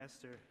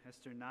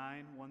Esther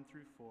 9, 1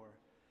 through 4.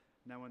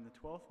 Now in the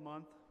 12th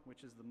month,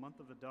 which is the month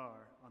of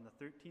Adar, on the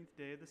 13th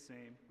day of the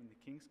same, when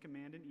the king's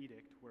command and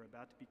edict were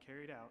about to be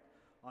carried out,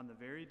 on the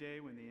very day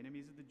when the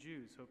enemies of the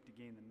Jews hoped to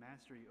gain the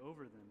mastery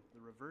over them,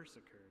 the reverse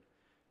occurred.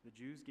 The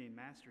Jews gained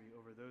mastery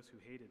over those who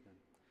hated them.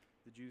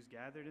 The Jews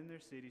gathered in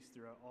their cities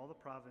throughout all the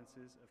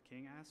provinces of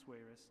King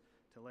Ahasuerus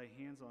to lay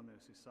hands on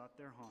those who sought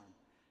their harm,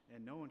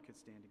 and no one could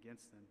stand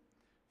against them.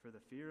 For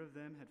the fear of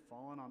them had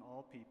fallen on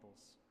all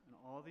peoples, and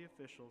all the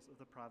officials of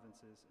the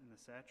provinces, and the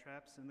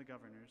satraps and the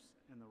governors,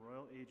 and the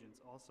royal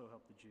agents also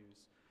helped the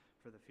Jews,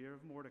 for the fear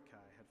of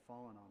Mordecai had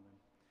fallen on them.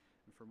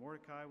 And for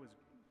Mordecai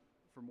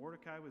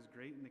was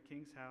great in the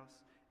king's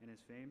house, and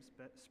his fame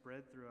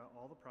spread throughout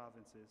all the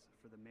provinces,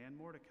 for the man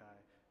Mordecai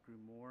grew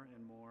more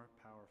and more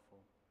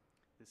powerful.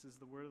 This is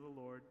the word of the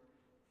Lord.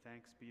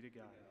 Thanks be to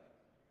God.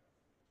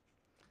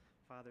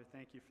 Father,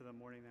 thank you for the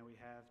morning that we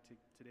have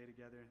today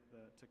together,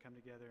 to come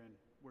together and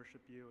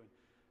worship you and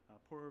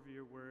pour over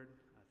your word.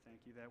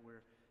 Thank you that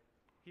we're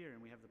here and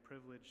we have the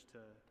privilege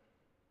to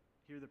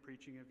hear the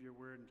preaching of your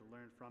word and to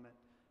learn from it.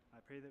 I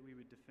pray that we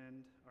would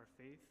defend our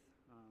faith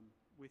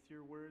with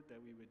your word,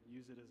 that we would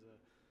use it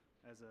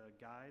as a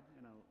guide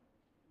and a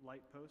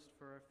light post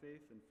for our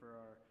faith and for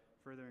our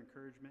further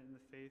encouragement in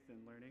the faith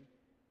and learning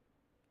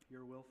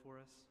your will for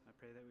us. I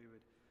pray that we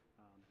would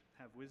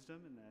have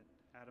wisdom and that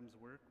Adam's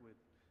work would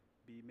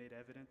be made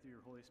evident through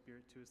your Holy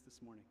Spirit to us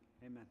this morning.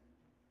 Amen.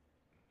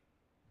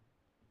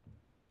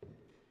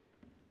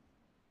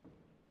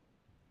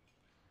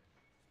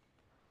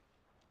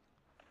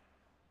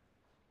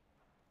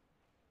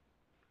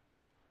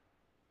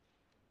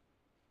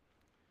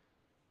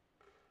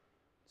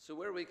 So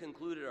where we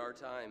concluded our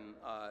time,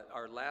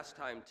 our last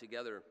time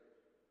together,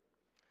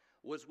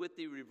 was with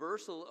the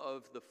reversal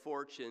of the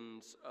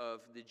fortunes of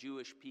the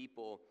Jewish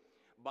people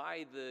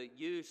by the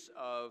use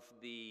of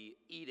the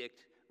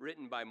edict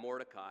written by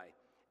Mordecai.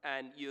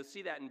 And you'll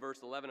see that in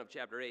verse 11 of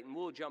chapter 8, and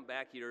we'll jump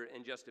back here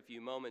in just a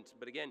few moments.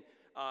 But again,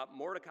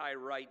 Mordecai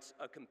writes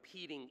a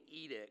competing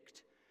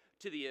edict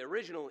to the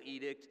original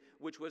edict,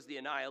 which was the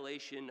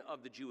annihilation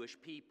of the Jewish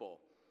people.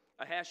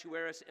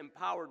 Ahasuerus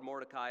empowered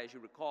Mordecai, as you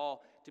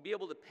recall, to be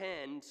able to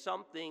pen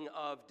something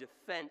of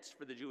defense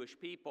for the Jewish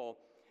people.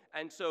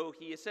 And so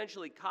he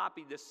essentially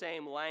copied the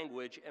same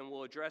language, and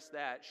we'll address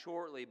that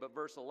shortly. But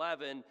verse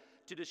 11,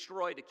 to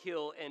destroy, to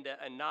kill, and to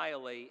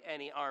annihilate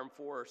any armed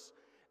force,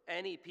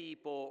 any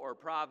people or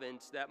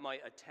province that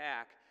might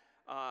attack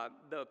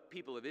the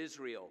people of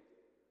Israel.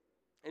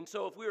 And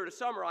so if we were to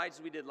summarize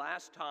as we did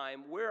last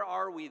time, where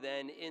are we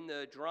then in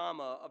the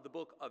drama of the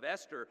book of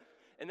Esther?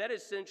 And that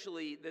is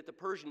essentially that the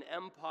Persian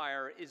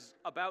Empire is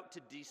about to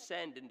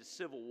descend into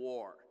civil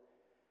war.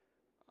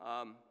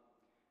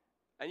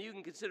 And you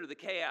can consider the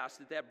chaos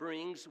that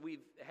brings.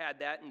 We've had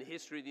that in the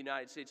history of the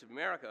United States of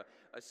America,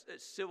 a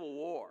civil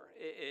war.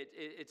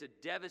 It's a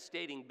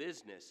devastating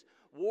business.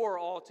 War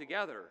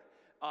altogether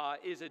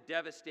is a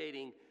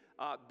devastating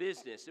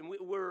business. And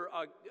we're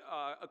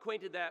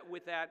acquainted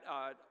with that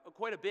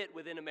quite a bit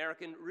within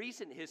American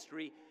recent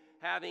history,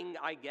 having,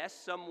 I guess,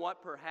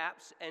 somewhat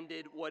perhaps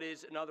ended what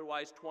is an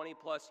otherwise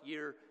 20-plus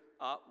year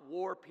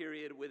war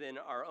period within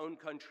our own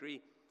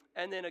country.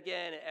 And then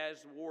again,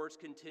 as wars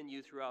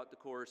continue throughout the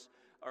course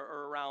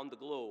or around the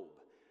globe.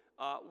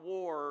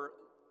 War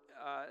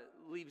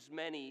leaves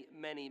many,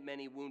 many,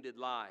 many wounded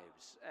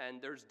lives,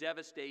 and there's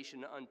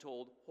devastation,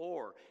 untold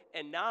horror.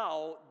 And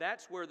now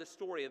that's where the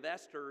story of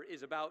Esther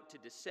is about to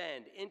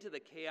descend into the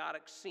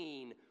chaotic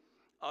scene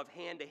of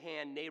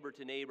hand-to-hand,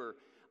 neighbor-to-neighbor,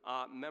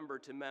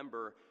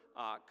 member-to-member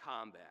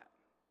combat.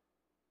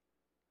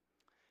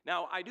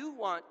 Now, I do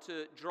want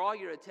to draw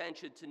your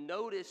attention to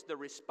notice the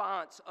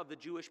response of the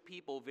Jewish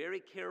people very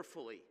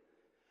carefully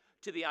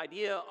to the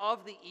idea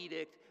of the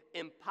edict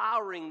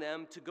empowering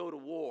them to go to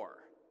war.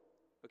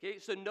 Okay,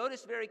 so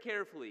notice very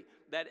carefully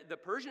that the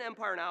Persian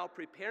Empire now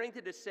preparing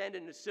to descend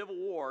into civil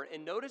war,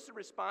 and notice the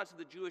response of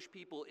the Jewish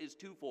people is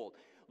twofold.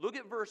 Look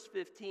at verse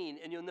 15,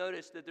 and you'll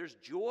notice that there's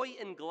joy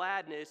and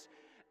gladness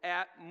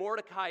at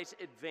Mordecai's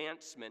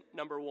advancement,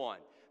 number one.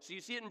 So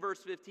you see it in verse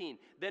 15.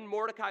 Then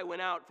Mordecai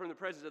went out from the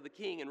presence of the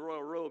king in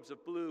royal robes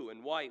of blue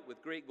and white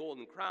with great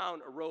golden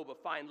crown, a robe of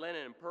fine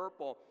linen and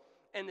purple,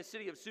 and the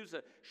city of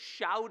Susa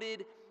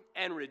shouted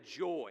and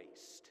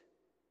rejoiced.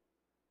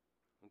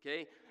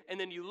 Okay? And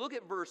then you look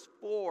at verse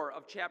 4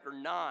 of chapter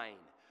 9.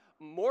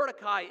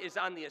 Mordecai is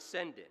on the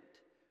ascendant.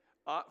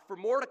 For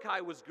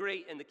Mordecai was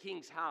great in the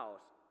king's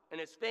house,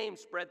 and his fame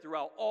spread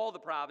throughout all the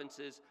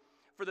provinces.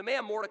 For the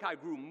man Mordecai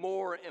grew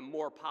more and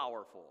more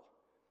powerful.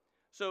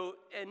 So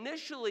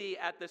initially,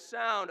 at the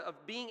sound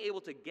of being able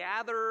to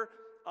gather,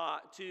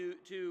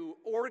 to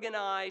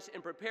organize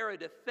and prepare a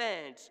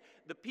defense,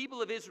 the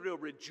people of Israel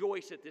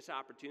rejoice at this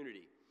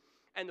opportunity.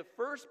 And the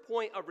first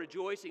point of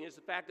rejoicing is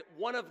the fact that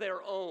one of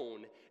their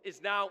own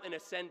is now in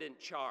ascendant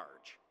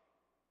charge.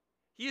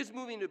 He is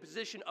moving to a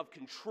position of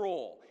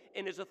control,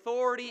 and his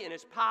authority and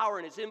his power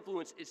and his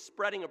influence is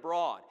spreading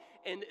abroad.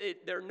 And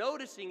they're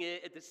noticing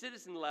it at the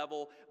citizen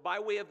level by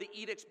way of the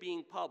edicts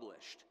being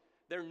published.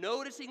 They're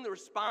noticing the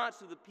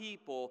response of the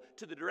people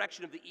to the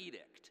direction of the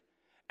edict.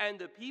 And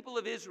the people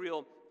of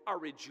Israel are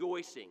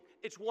rejoicing.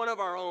 It's one of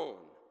our own.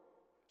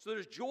 So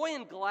there's joy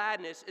and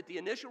gladness at the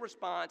initial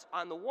response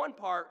on the one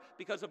part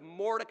because of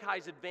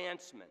Mordecai's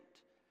advancement.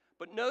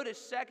 But notice,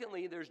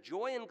 secondly, there's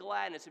joy and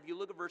gladness if you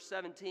look at verse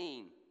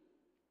 17,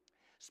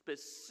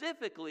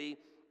 specifically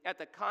at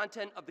the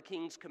content of the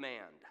king's command.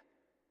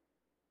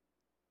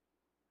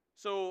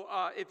 So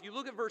if you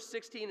look at verse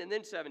 16 and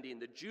then 17,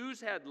 the Jews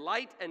had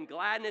light and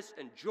gladness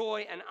and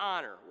joy and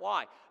honor.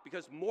 Why?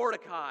 Because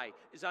Mordecai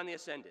is on the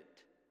ascendant.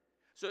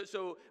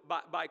 So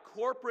by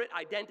corporate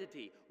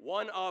identity,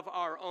 one of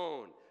our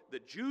own, the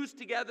Jews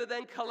together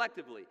then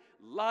collectively,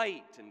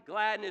 light and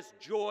gladness,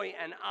 joy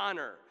and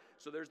honor.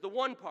 So there's the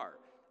one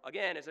part.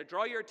 Again, as I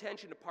draw your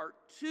attention to part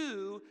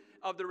 2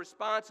 of the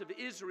response of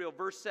Israel,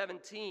 verse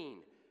 17,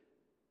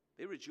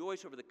 they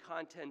rejoice over the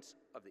contents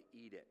of the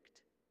edict.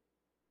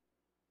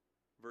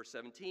 Verse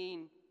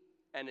 17,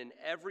 and in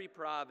every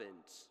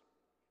province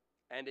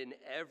and in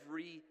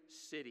every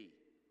city,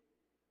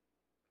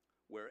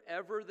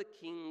 wherever the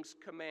king's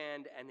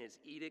command and his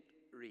edict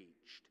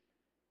reached,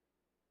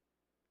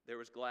 there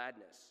was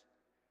gladness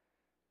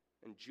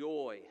and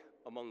joy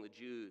among the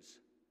Jews,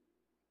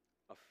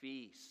 a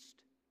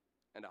feast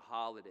and a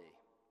holiday.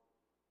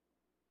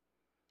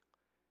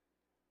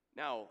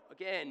 Now,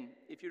 again,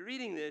 if you're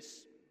reading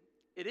this,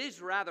 it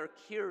is rather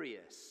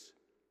curious.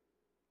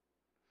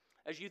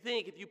 As you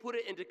think, if you put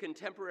it into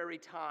contemporary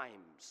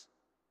times,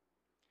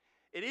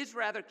 it is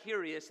rather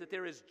curious that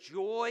there is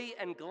joy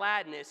and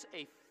gladness,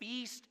 a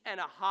feast and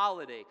a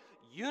holiday,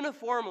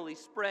 uniformly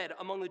spread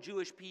among the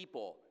Jewish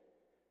people,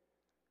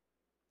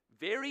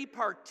 very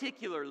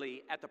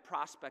particularly at the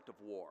prospect of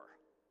war.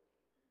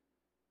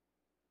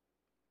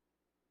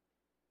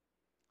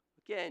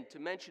 Again, to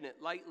mention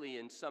it lightly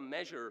in some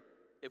measure,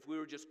 if we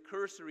were just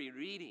cursory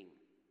reading,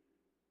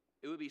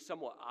 it would be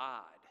somewhat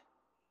odd.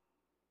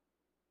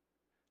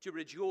 To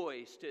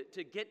rejoice,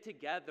 to get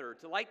together,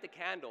 to light the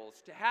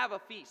candles, to have a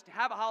feast, to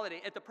have a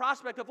holiday, at the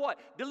prospect of what?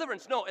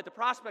 Deliverance? No, at the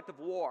prospect of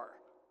war.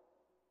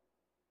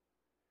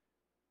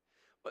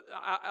 But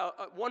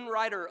one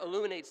writer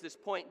illuminates this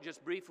point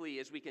just briefly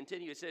as we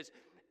continue. He says,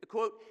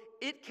 quote,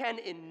 "It can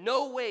in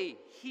no way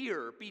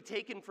here be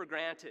taken for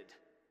granted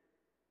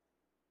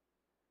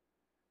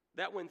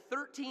that when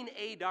 13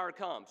 Adar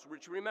comes,"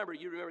 which you remember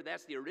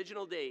that's the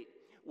original date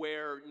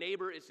where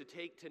neighbor is to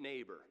take to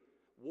neighbor.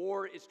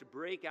 War is to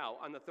break out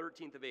on the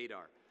 13th of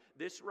Adar.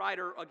 This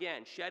writer,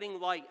 again,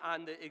 shedding light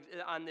on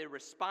the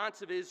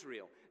response of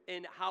Israel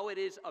and how it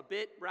is a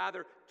bit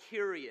rather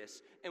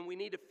curious, and we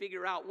need to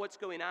figure out what's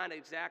going on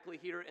exactly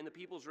here in the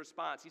people's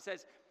response. He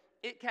says,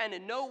 it can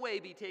in no way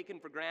be taken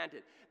for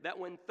granted that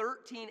when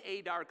 13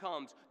 Adar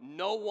comes,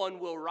 no one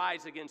will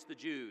rise against the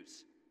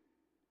Jews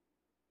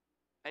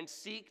and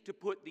seek to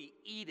put the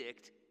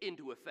edict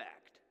into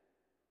effect.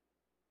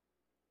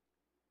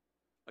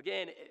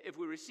 Again, if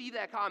we receive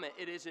that comment,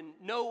 it is in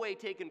no way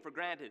taken for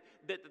granted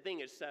that the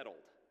thing is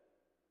settled.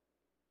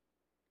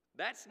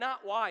 That's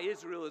not why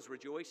Israel is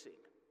rejoicing.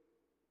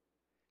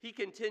 He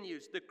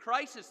continues, the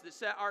crisis that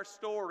set our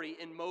story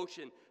in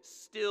motion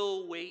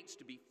still waits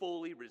to be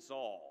fully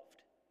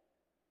resolved.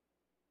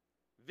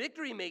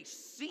 Victory may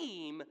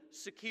seem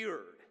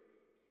secured,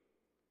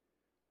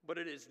 but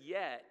it is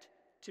yet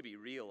to be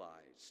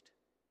realized.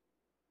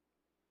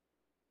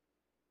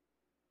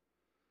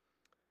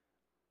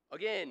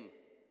 Again,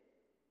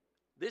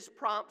 this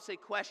prompts a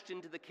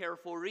question to the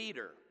careful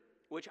reader,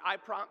 which I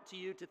prompt to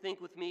you to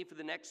think with me for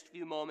the next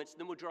few moments.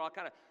 Then we'll draw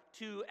kind of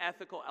 2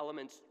 ethical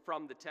elements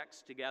from the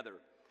text together.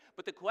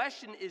 But the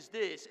question is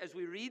this, as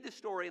we read the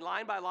story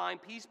line by line,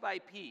 piece by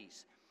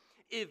piece,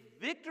 if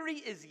victory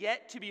is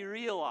yet to be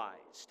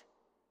realized,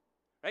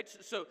 right?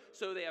 So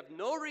they have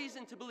no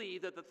reason to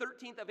believe that the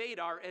 13th of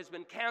Adar has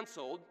been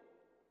canceled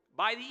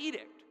by the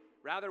edict.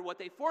 Rather, what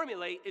they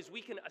formulate is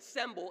we can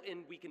assemble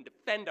and we can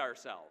defend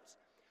ourselves.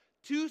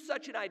 To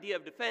such an idea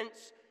of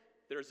defense,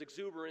 there's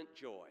exuberant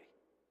joy.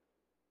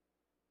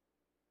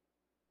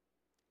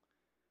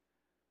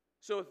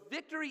 So if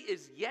victory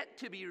is yet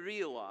to be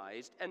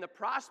realized and the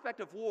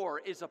prospect of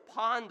war is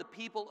upon the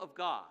people of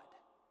God,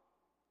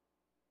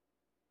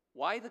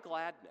 why the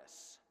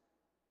gladness?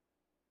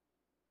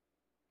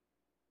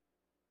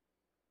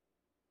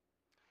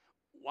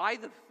 Why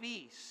the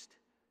feast,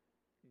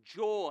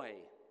 joy,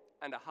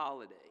 and a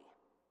holiday?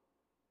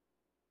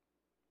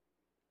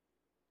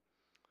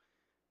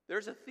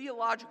 There's a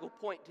theological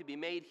point to be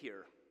made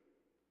here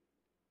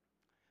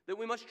that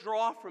we must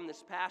draw from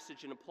this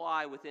passage and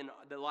apply within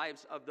the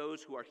lives of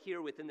those who are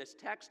here within this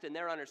text and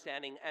their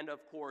understanding, and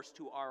of course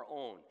to our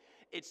own.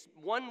 It's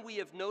one we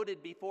have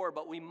noted before,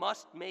 but we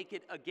must make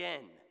it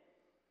again.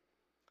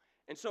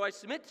 And so I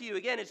submit to you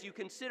again, as you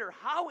consider,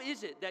 how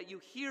is it that you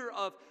hear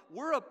of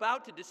we're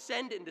about to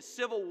descend into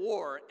civil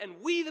war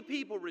and we the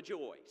people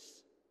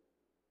rejoice?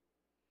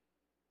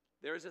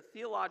 There is a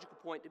theological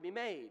point to be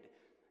made.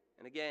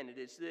 And again, it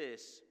is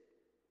this.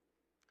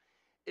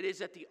 It is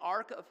that the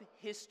arc of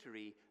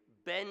history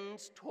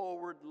bends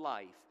toward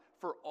life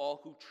for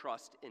all who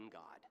trust in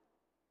God.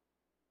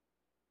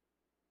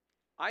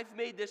 I've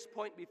made this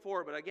point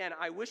before, but again,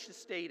 I wish to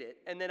state it,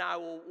 and then I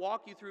will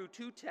walk you through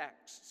two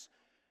texts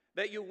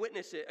that you'll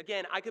witness it.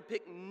 Again, I could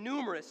pick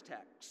numerous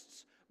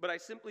texts, but I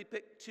simply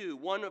picked two,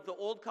 one of the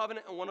Old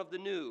Covenant and one of the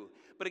New.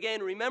 But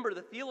again, remember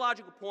the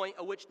theological point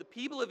at which the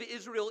people of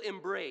Israel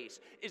embrace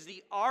is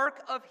the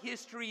arc of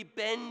history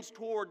bends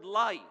toward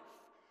life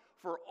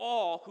for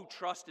all who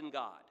trust in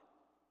God.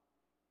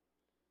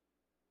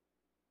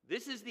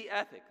 This is the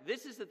ethic.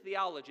 This is the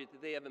theology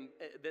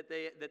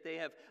that they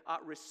have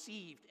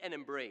received and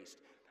embraced.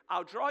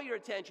 I'll draw your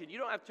attention. You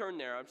don't have to turn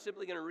there. I'm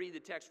simply going to read the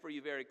text for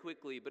you very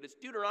quickly, but it's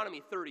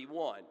Deuteronomy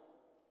 31.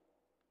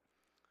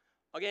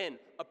 Again,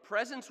 a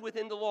presence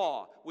within the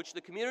law, which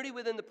the community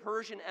within the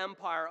Persian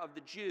Empire of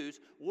the Jews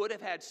would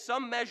have had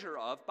some measure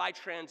of by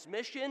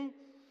transmission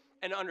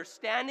and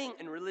understanding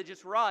and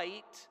religious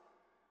rite.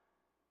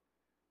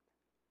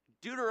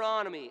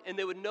 Deuteronomy, and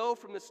they would know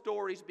from the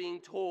stories being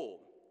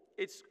told.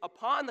 It's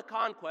upon the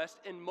conquest,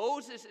 and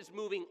Moses is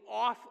moving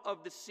off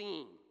of the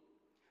scene.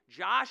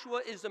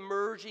 Joshua is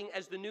emerging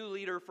as the new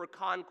leader for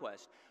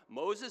conquest.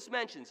 Moses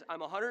mentions,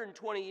 I'm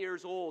 120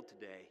 years old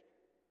today.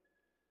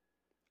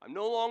 I'm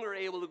no longer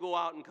able to go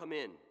out and come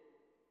in.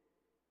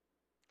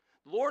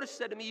 The Lord has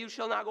said to me, you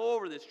shall not go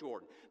over this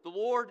Jordan. The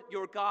Lord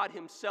your God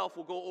himself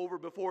will go over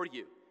before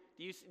you.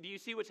 Do you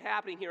see what's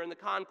happening here in the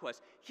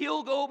conquest?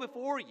 He'll go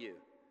before you.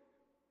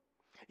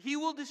 He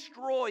will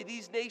destroy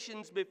these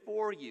nations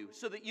before you,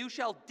 so that you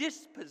shall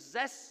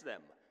dispossess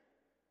them.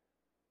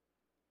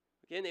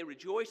 Again, they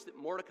rejoice that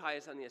Mordecai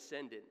is on the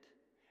ascendant,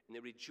 and they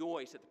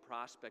rejoice at the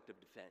prospect of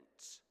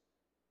defense.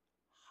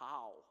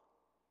 How?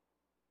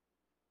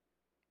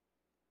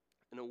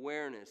 An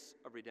awareness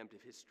of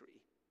redemptive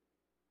history.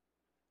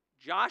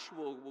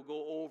 Joshua will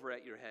go over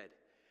at your head,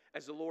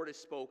 as the Lord has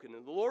spoken,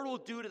 and the Lord will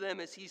do to them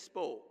as he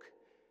spoke.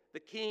 The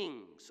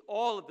kings,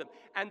 all of them,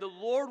 and the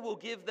Lord will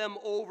give them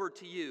over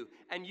to you,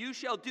 and you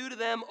shall do to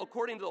them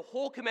according to the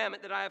whole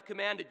commandment that I have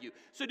commanded you.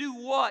 So do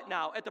what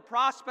now at the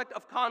prospect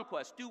of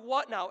conquest? Do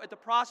what now at the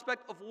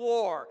prospect of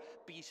war?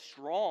 Be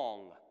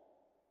strong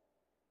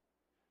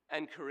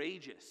and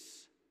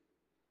courageous.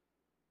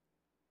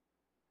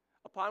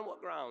 Upon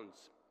what grounds?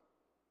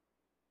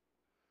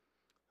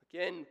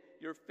 Again,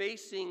 you're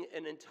facing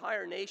an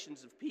entire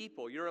nations of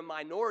people. You're a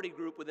minority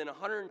group within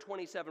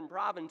 127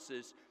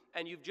 provinces,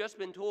 and you've just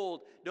been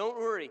told, don't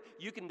worry,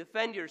 you can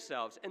defend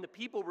yourselves. And the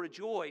people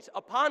rejoice.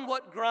 Upon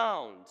what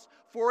grounds?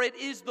 For it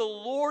is the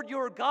Lord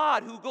your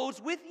God who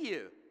goes with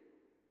you.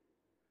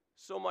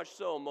 So much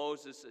so,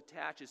 Moses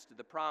attaches to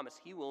the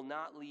promise, he will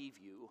not leave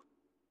you,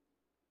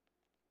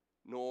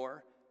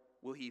 nor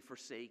will he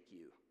forsake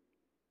you.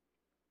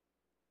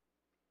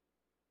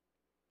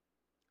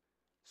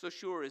 So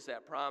sure is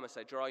that promise,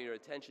 I draw your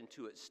attention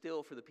to it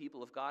still for the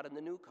people of God in the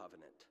new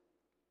covenant.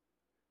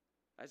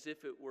 As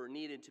if it were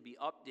needed to be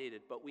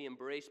updated, but we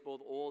embrace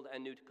both old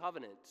and new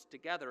covenants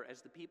together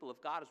as the people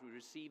of God as we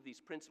receive these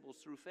principles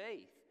through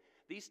faith.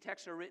 These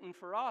texts are written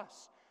for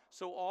us.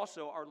 So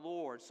also our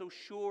Lord, so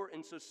sure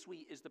and so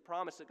sweet is the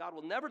promise that God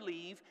will never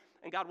leave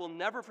and God will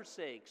never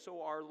forsake.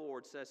 So our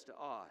Lord says to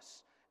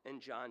us in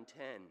John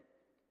 10,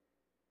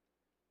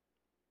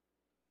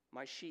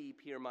 my sheep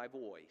hear my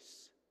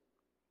voice,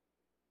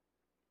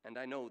 and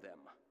I know them,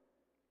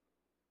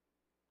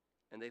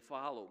 and they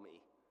follow me.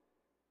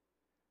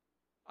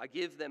 I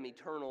give them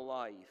eternal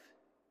life,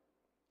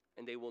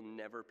 and they will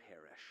never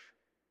perish.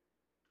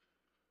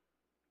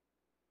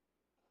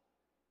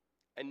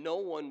 And no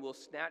one will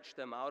snatch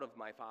them out of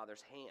my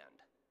Father's hand.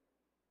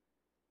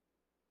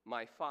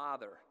 My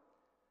Father,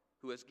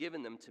 who has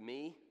given them to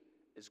me,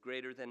 is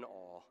greater than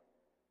all,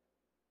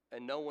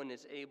 and no one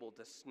is able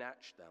to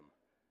snatch them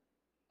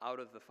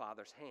out of the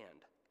Father's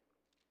hand.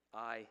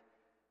 I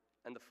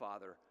and the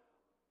Father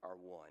are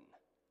one.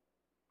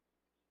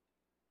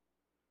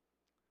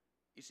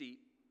 You see,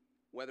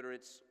 whether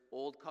it's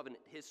Old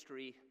Covenant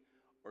history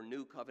or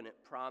New Covenant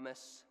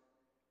promise,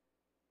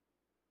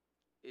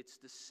 it's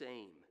the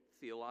same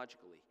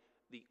theologically.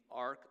 The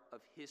arc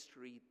of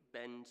history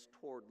bends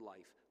toward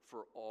life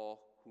for all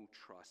who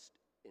trust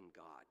in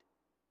God.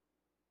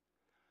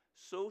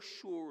 So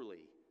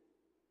surely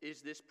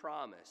is this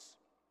promise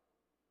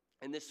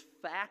and this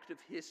fact of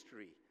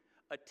history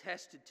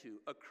attested to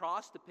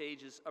across the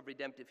pages of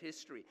redemptive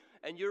history,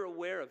 and you're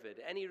aware of it.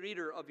 Any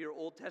reader of your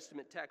Old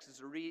Testament text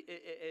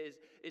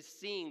is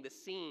seeing the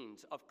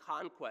scenes of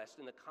conquest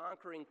and the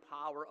conquering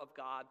power of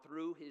God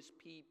through his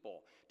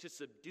people to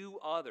subdue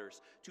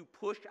others, to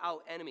push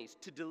out enemies,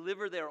 to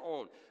deliver their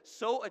own.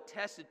 So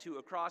attested to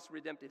across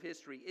redemptive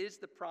history is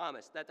the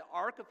promise that the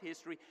arc of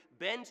history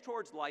bends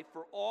towards life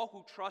for all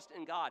who trust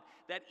in God,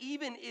 that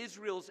even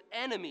Israel's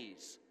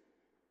enemies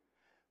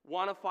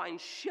want to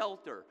find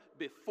shelter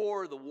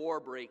before the war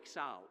breaks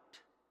out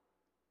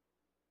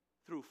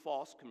through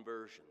false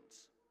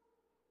conversions.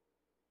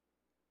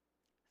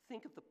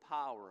 Think of the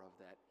power of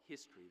that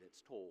history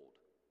that's told.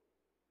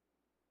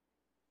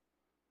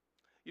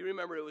 You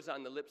remember it was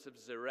on the lips of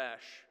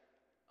Zeresh,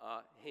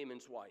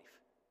 Haman's wife.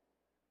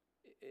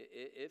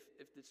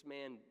 If this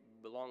man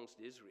belongs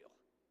to Israel,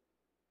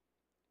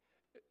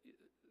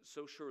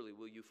 so surely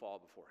will you fall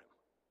before him.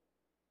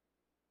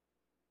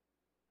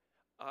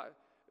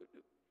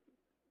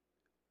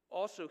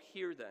 Also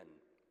here then,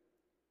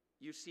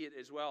 you see it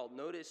as well.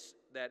 Notice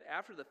that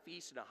after the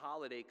feast and a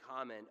holiday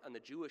comment on the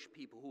Jewish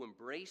people who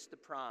embrace the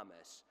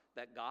promise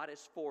that God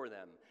is for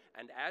them,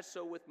 and as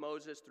so with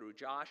Moses through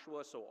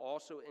Joshua, so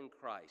also in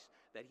Christ,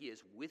 that he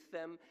is with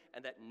them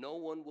and that no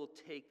one will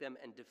take them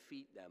and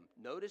defeat them.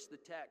 Notice the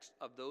text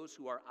of those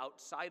who are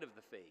outside of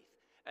the faith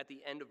at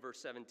the end of verse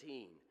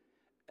 17.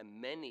 And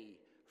many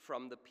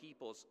from the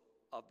peoples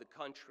of the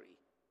country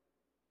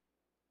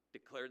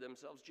declare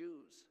themselves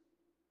Jews.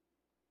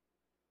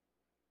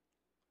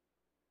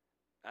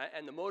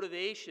 And the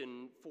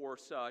motivation for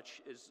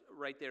such is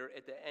right there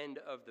at the end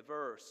of the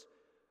verse.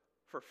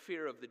 For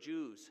fear of the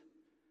Jews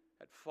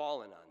had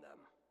fallen on them.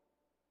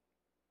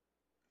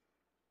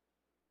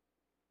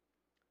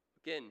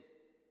 Again,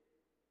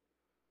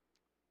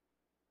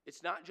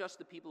 it's not just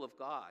the people of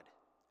God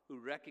who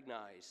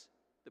recognize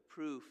the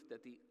proof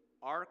that the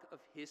arc of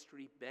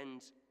history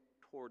bends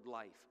toward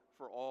life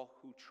for all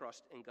who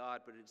trust in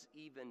God, but it's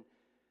even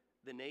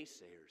the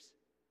naysayers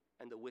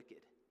and the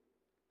wicked.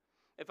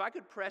 If I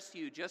could press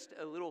you just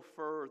a little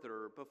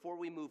further before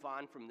we move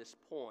on from this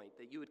point,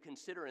 that you would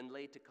consider and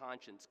lay to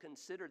conscience,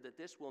 consider that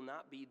this will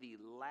not be the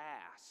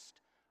last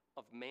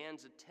of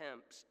man's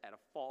attempts at a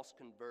false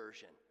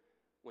conversion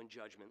when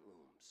judgment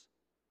looms.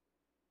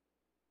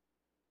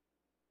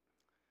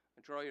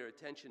 I draw your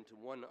attention to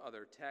one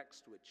other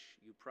text which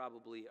you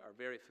probably are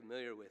very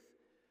familiar with.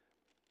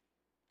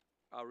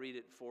 I'll read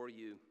it for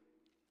you.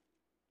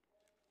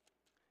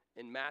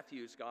 In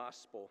Matthew's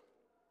Gospel,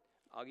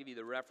 I'll give you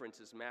the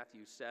references,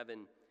 Matthew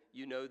 7.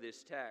 You know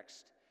this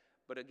text.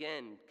 But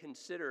again,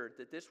 consider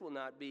that this will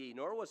not be,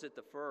 nor was it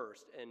the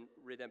first in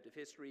redemptive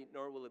history,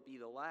 nor will it be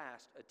the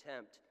last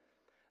attempt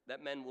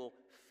that men will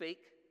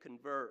fake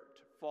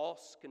convert,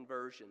 false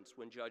conversions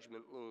when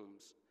judgment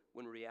looms,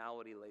 when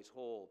reality lays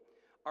hold.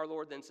 Our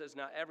Lord then says,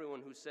 not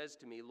everyone who says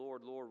to me,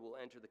 Lord, Lord, will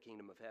enter the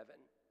kingdom of heaven,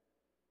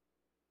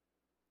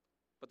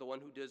 but the one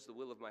who does the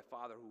will of my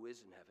Father who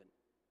is in heaven.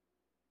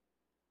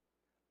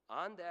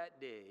 On that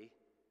day,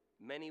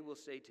 many will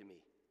say to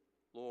me,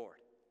 Lord,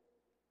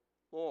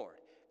 Lord,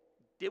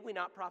 did we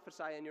not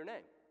prophesy in your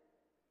name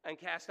and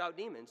cast out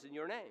demons in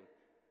your name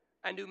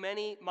and do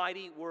many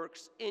mighty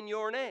works in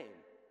your name?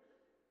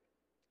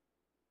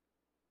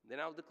 Then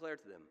I will declare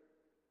to them,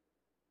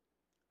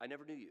 I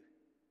never knew you.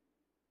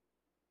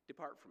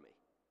 Depart from me,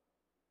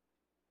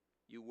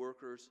 you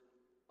workers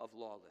of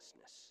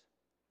lawlessness.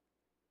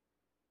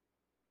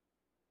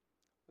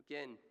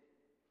 Again,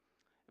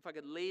 if I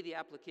could lay the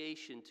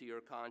application to your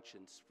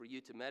conscience for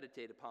you to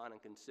meditate upon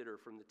and consider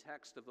from the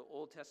text of the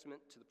Old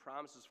Testament to the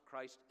promises of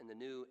Christ in the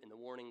New and the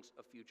warnings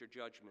of future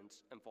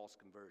judgments and false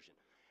conversion.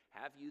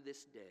 Have you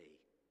this day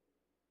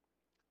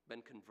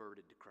been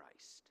converted to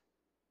Christ?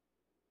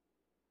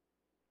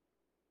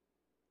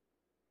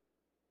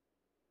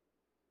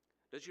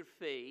 Does your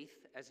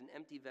faith, as an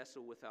empty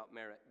vessel without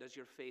merit, does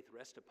your faith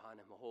rest upon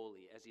him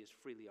wholly as he is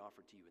freely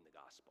offered to you in the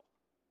gospel?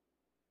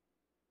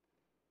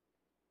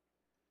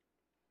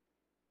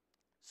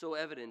 So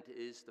evident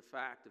is the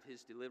fact of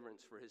his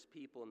deliverance for his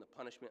people and the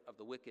punishment of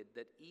the wicked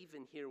that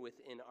even here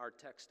within our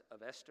text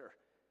of Esther,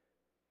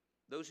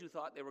 those who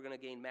thought they were going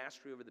to gain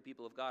mastery over the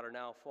people of God are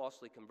now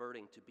falsely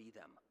converting to be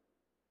them.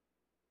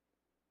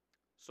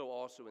 So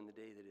also in the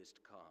day that is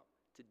to come.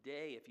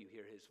 Today, if you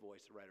hear his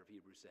voice, the writer of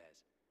Hebrews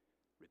says,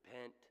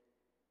 repent.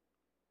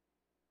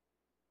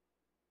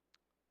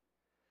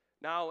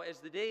 Now, as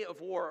the day of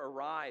war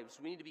arrives,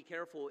 we need to be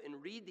careful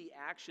and read the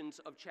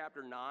actions of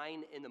chapter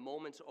 9 in the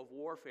moments of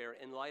warfare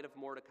in light of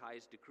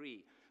Mordecai's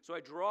decree. So I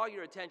draw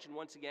your attention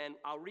once again.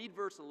 I'll read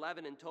verse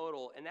 11 in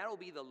total, and that will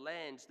be the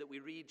lens that we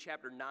read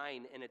chapter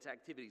 9 and its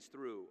activities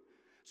through.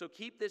 So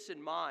keep this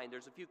in mind.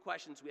 There's a few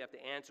questions we have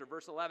to answer.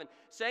 Verse 11,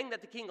 saying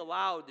that the king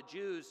allowed the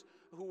Jews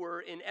who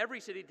were in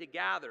every city to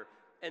gather.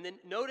 And then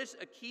notice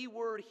a key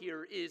word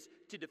here is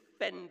to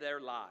defend their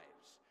lives.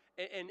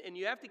 And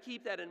you have to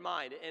keep that in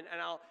mind. And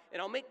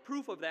I'll make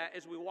proof of that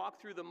as we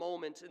walk through the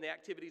moments and the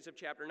activities of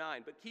chapter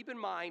 9. But keep in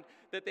mind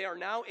that they are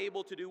now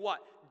able to do what?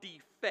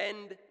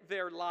 Defend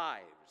their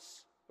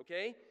lives.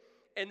 Okay?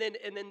 And then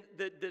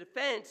the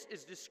defense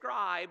is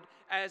described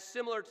as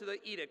similar to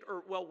the edict,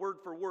 or well, word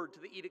for word to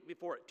the edict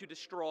before it. To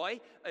destroy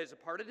as a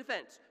part of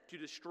defense. To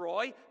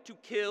destroy, to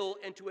kill,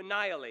 and to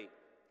annihilate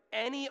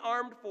any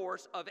armed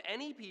force of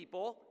any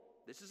people,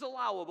 this is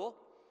allowable,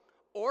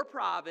 or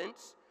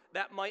province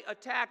that might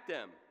attack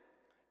them.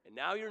 And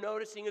now you're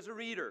noticing as a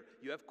reader,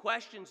 you have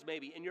questions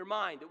maybe in your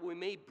mind that we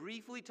may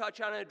briefly touch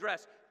on and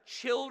address.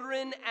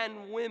 Children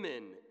and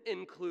women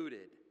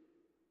included.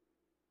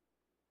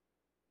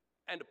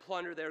 And to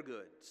plunder their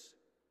goods.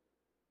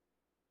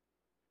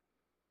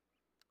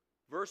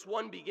 Verse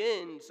 1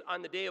 begins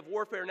on the day of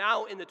warfare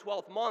now in the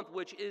 12th month,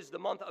 which is the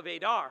month of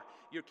Adar.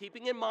 You're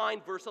keeping in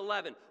mind verse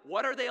 11.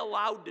 What are they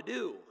allowed to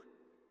do?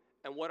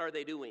 And what are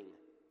they doing?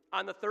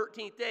 On the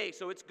 13th day,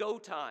 so it's go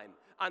time.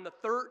 On the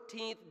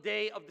 13th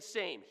day of the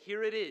same,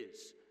 here it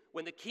is.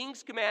 When the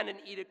king's command and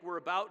edict were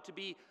about to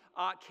be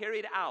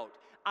carried out,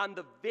 on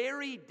the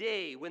very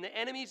day when the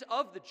enemies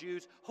of the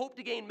Jews hoped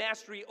to gain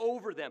mastery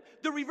over them.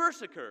 The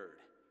reverse occurred.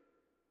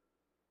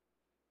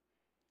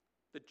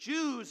 The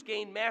Jews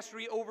gained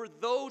mastery over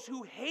those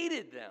who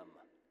hated them.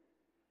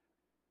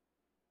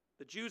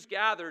 The Jews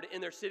gathered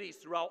in their cities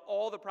throughout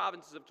all the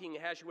provinces of King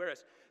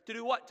Ahasuerus to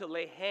do what? To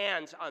lay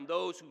hands on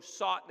those who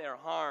sought their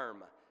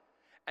harm.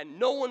 And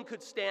no one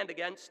could stand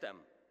against them.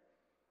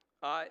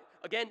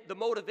 Again, the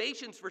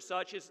motivations for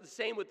such is the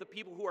same with the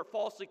people who are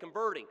falsely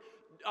converting.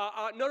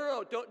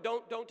 No,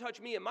 don't touch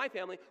me and my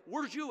family.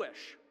 We're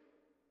Jewish.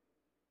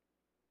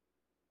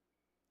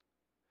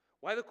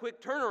 Why the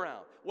quick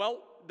turnaround?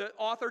 Well, the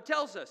author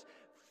tells us,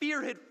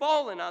 fear had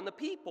fallen on the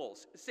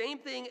peoples. Same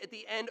thing at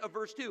the end of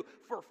verse 2.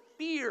 For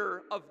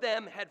fear of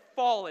them had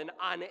fallen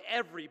on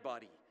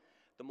everybody.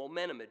 The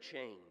momentum had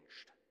changed.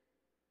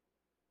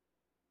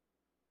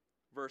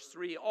 Verse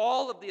 3,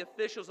 all of the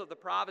officials of the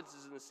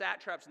provinces and the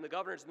satraps and the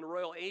governors and the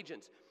royal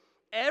agents,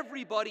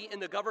 everybody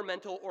in the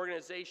governmental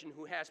organization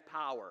who has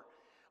power,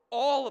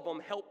 all of them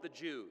help the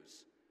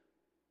Jews.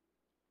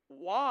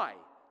 Why?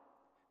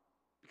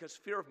 Because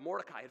fear of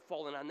Mordecai had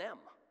fallen on them.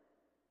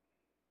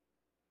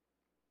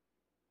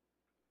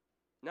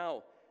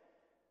 Now,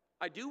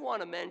 I do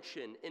want to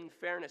mention, in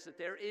fairness, that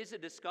there is a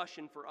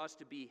discussion for us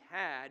to be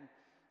had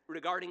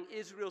regarding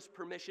Israel's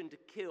permission to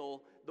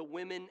kill the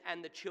women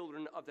and the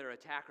children of their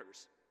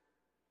attackers.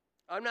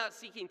 I'm not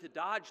seeking to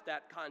dodge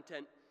that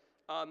content.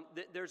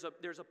 There's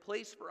a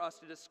place for us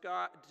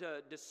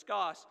to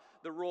discuss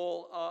the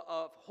role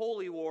of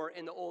holy war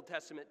in the Old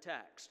Testament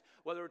text,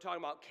 whether we're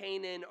talking about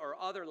Canaan or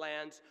other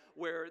lands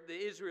where the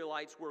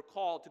Israelites were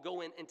called to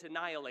go in and to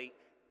annihilate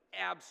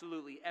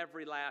absolutely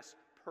every last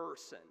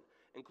person,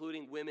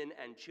 including women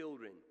and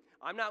children.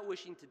 I'm not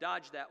wishing to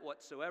dodge that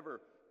whatsoever,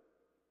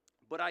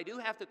 but I do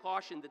have to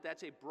caution that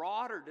that's a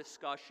broader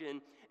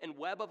discussion and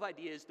web of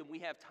ideas than we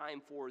have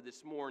time for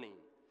this morning.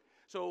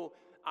 So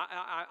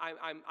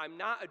I'm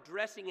not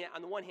addressing it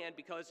on the one hand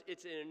because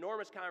it's an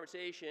enormous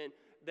conversation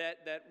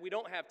that we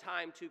don't have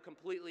time to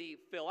completely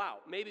fill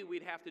out. Maybe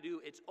we'd have to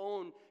do its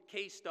own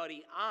case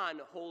study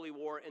on holy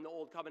war in the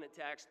Old Covenant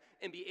text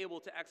and be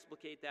able to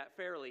explicate that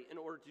fairly in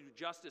order to do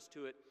justice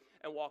to it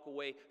and walk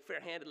away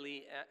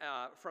fair-handedly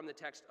from the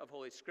text of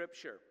Holy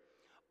Scripture.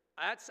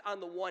 That's on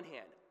the one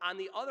hand. On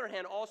the other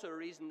hand, also a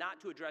reason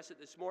not to address it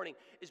this morning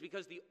is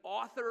because the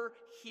author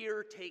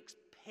here takes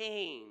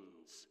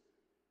pains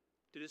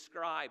to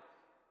describe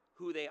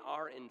who they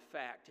are in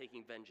fact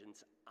taking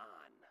vengeance on.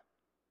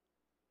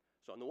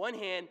 So on the one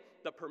hand,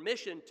 the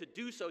permission to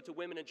do so to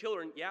women and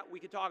children, yeah,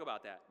 we could talk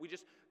about that.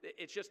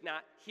 It's just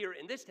not here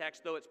in this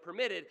text, though it's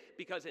permitted,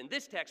 because in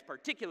this text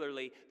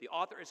particularly, the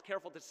author is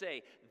careful to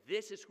say,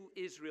 this is who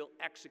Israel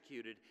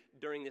executed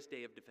during this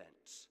day of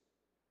defense.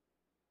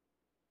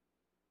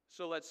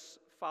 So let's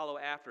follow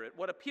after it.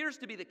 What appears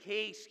to be the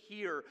case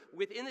here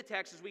within the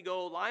text as we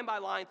go line by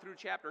line through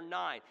chapter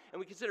 9, and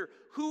we consider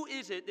who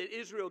is it that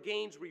Israel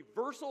gains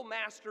reversal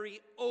mastery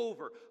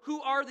over?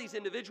 Who are these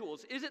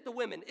individuals? Is it the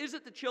women? Is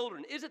it the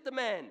children? Is it the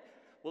men?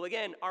 Well,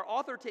 again, our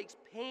author takes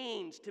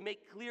pains to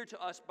make clear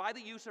to us by the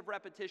use of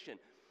repetition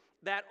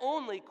that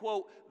only,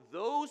 quote,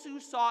 those who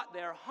sought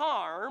their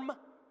harm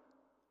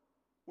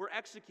were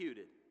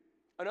executed.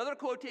 Another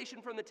quotation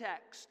from the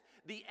text,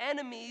 the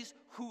enemies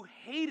who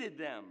hated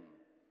them,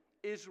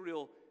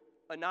 Israel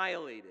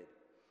annihilated.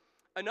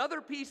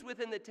 Another piece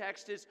within the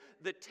text is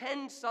the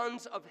 10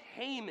 sons of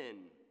Haman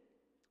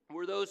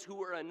were those who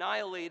were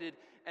annihilated,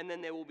 and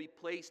then they will be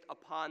placed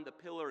upon the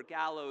pillar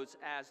gallows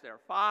as their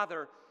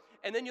father.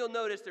 And then you'll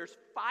notice there's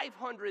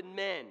 500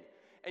 men,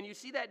 and you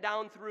see that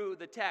down through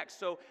the text.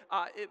 So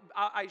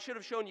I should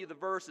have shown you the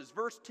verses.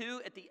 Verse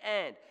 2 at the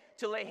end,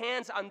 to lay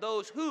hands on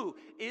those who?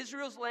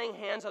 Israel's laying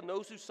hands on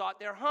those who sought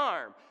their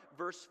harm.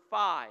 Verse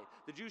 5,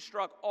 the Jews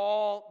struck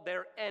all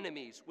their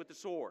enemies with the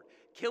sword,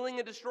 killing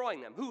and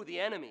destroying them. Who? The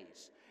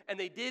enemies. And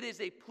they did as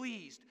they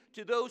pleased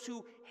to those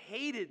who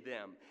hated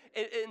them.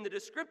 In the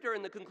descriptor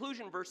in the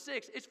conclusion, verse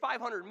 6, it's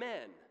 500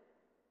 men.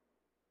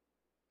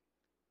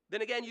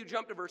 Then again, you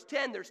jump to verse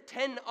 10, there's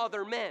 10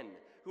 other men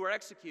who are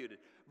executed.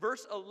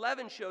 Verse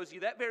 11 shows you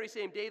that very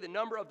same day the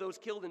number of those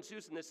killed in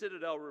Susa in the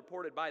citadel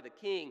reported by the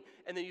king.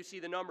 And then you see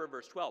the number in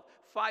verse 12.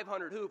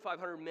 500 who?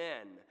 500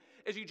 men.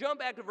 As you jump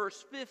back to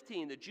verse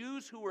 15, the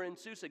Jews who were in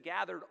Susa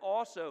gathered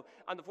also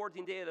on the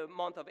 14th day of the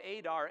month of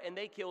Adar, and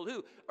they killed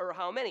who? Or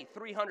how many?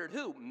 300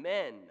 who?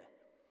 Men.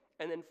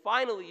 And then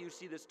finally you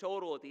see this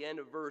total at the end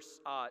of verse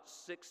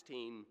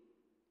 16.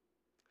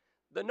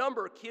 The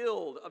number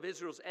killed of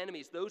Israel's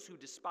enemies, those who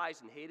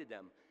despised and hated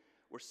them,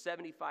 were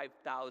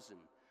 75,000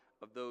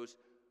 of those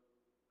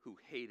who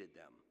hated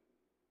them.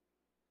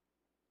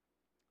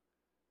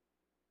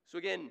 So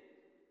again,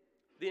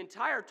 the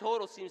entire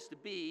total seems to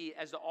be,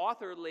 as the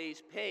author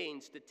lays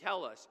pains to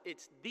tell us,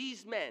 it's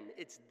these men,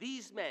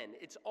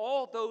 it's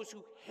all those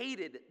who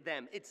hated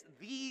them, it's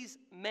these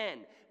men.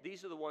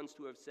 These are the ones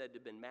who have said to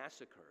have been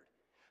massacred.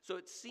 So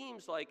it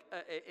seems like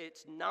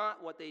it's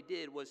not what they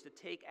did was to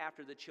take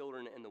after the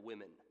children and the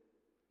women.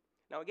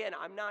 Now again,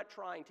 I'm not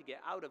trying to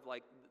get out of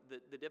like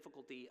the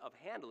difficulty of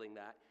handling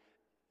that.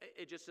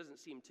 It just doesn't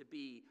seem to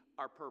be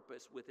our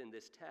purpose within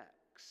this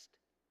text.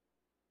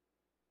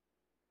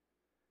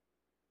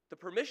 The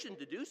permission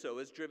to do so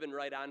is driven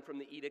right on from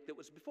the edict that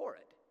was before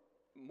it.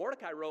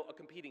 Mordecai wrote a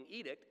competing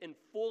edict in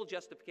full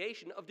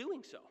justification of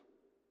doing so.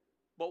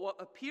 But what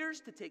appears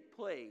to take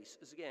place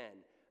is,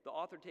 again, the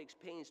author takes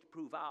pains to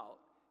prove out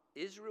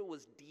Israel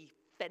was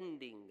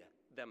defending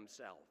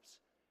themselves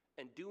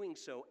and doing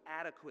so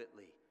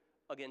adequately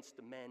against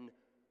the men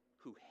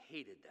who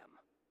hated them.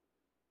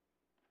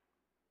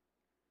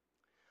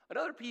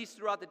 Another piece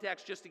throughout the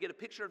text, just to get a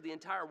picture of the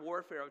entire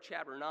warfare of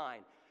chapter 9,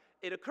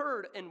 it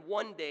occurred in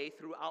one day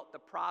throughout the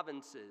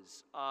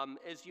provinces.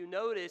 As you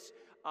notice,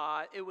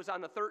 it was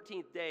on the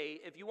 13th day.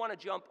 If you want to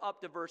jump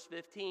up to verse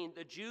 15,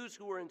 the Jews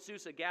who were in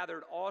Susa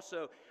gathered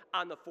also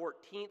on the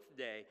 14th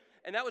day.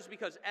 And that was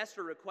because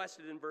Esther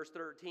requested in verse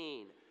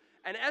 13.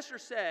 And Esther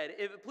said,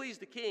 if it please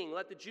the king,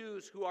 let the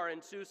Jews who are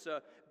in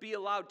Susa be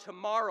allowed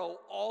tomorrow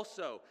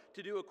also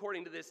to do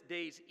according to this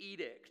day's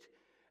edict.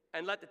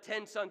 And let the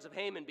 10 sons of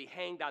Haman be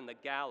hanged on the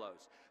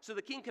gallows. So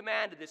the king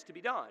commanded this to be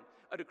done.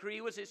 A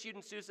decree was issued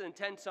in Susa, and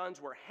 10 sons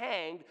were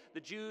hanged. The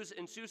Jews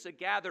in Susa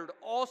gathered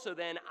also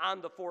then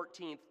on the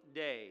 14th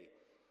day.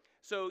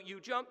 So you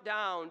jump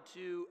down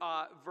to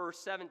verse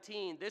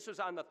 17. This was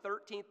on the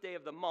 13th day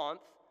of the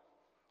month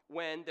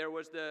when there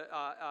was the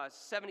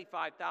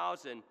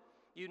 75,000.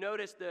 You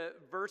notice the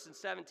verse in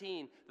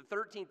 17, the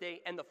 13th day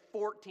and the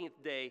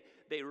 14th day,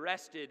 they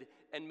rested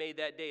and made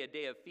that day a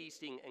day of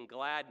feasting and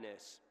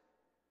gladness.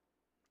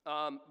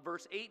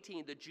 Verse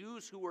 18, the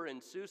Jews who were in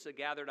Susa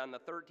gathered on the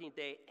 13th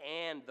day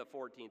and the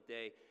 14th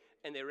day,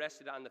 and they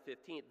rested on the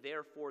 15th.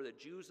 Therefore, the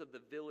Jews of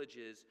the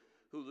villages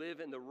who live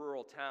in the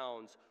rural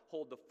towns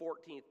hold the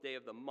 14th day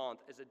of the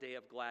month as a day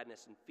of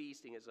gladness and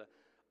feasting,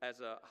 as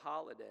a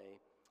holiday,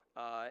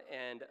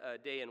 and a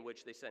day in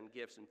which they send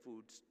gifts and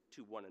foods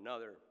to one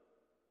another.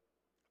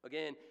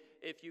 Again,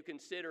 if you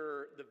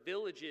consider the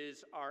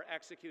villages are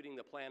executing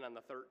the plan on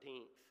the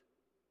 13th.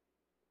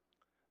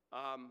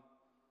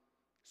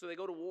 So they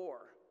go to war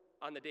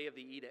on the day of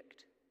the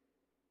edict.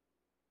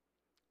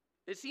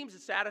 It seems to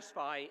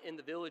satisfy in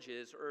the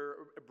villages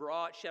or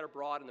shed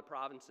abroad in the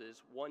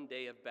provinces one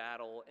day of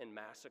battle and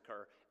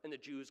massacre, and the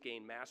Jews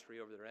gain mastery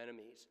over their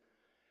enemies.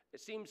 It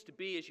seems to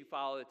be, as you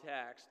follow the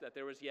text, that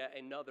there was yet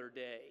another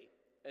day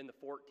in the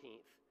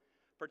 14th,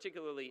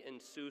 particularly in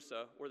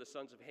Susa, where the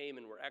sons of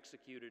Haman were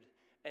executed,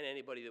 and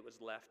anybody that was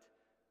left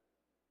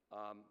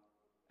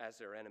as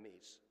their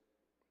enemies.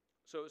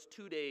 So it was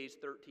 2 days,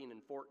 13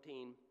 and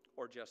 14,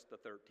 or just the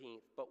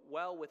 13th, but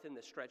well within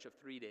the stretch of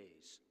 3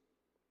 days,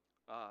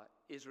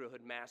 Israel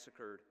had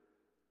massacred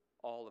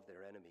all of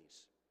their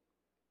enemies.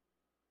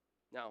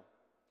 Now,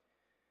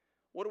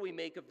 what do we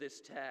make of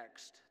this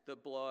text? The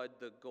blood,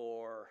 the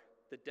gore,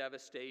 the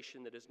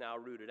devastation that is now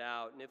rooted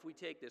out. And if we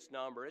take this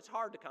number, it's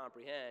hard to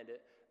comprehend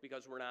it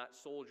because we're not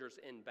soldiers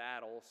in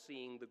battle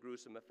seeing the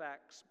gruesome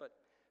effects, but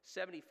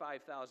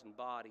 75,000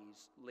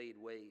 bodies laid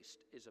waste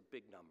is a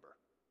big number.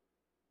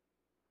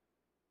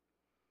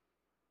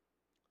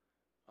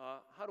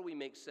 How do we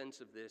make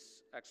sense of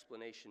this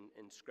explanation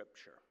in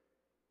Scripture?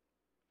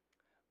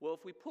 Well,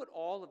 if we put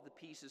all of the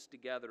pieces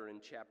together in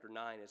chapter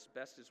 9 as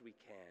best as we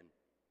can,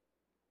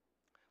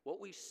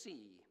 what we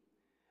see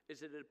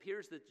is that it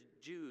appears that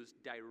the Jews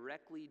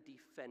directly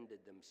defended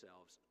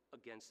themselves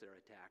against their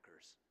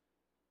attackers,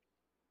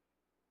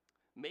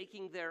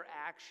 making their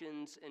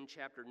actions in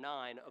chapter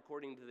 9,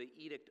 according to the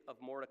edict of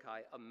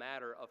Mordecai, a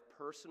matter of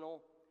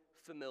personal,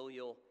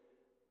 familial,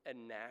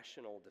 and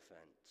national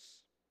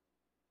defense.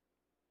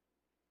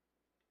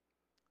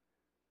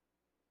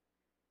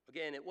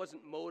 Again, it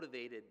wasn't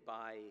motivated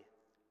by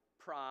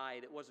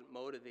pride, it wasn't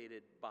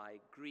motivated by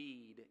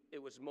greed,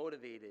 it was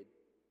motivated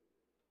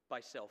by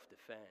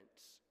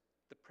self-defense,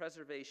 the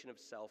preservation of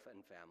self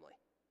and family.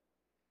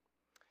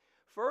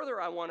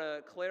 Further, I want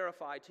to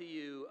clarify to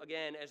you,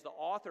 again, as the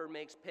author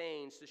makes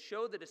pains to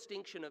show the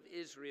distinction of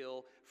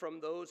Israel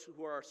from those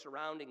who are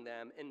surrounding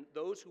them and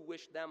those who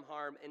wish them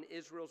harm in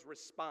Israel's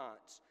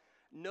response.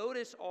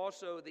 Notice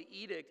also the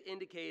edict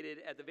indicated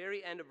at the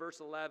very end of verse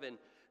 11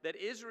 that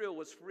Israel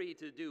was free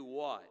to do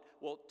what?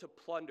 Well, to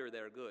plunder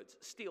their goods,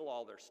 steal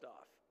all their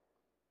stuff.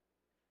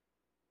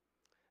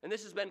 And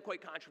this has been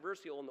quite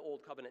controversial in the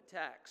Old Covenant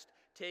text,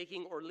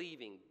 taking or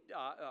leaving,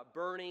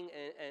 burning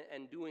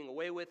and doing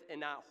away with, and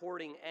not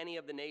hoarding any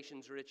of the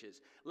nation's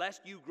riches,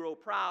 lest you grow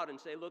proud and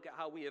say, look at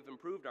how we have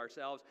improved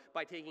ourselves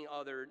by taking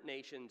other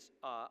nations'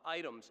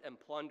 items and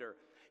plunder.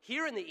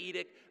 Here in the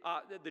edict,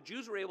 the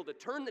Jews were able to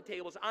turn the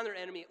tables on their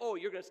enemy. Oh,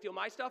 you're going to steal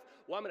my stuff?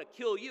 Well, I'm going to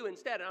kill you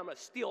instead, and I'm going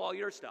to steal all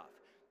your stuff.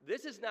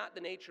 This is not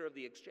the nature of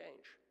the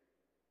exchange.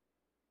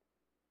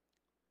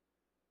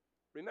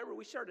 Remember,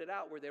 we started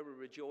out where they were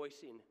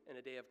rejoicing in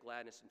a day of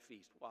gladness and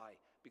feast. Why?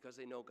 Because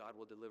they know God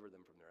will deliver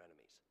them from their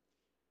enemies.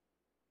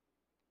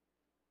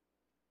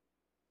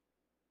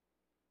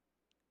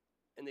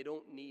 And they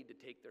don't need to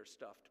take their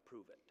stuff to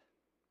prove it.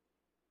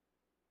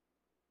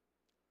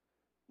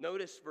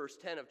 Notice verse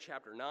 10 of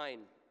chapter 9.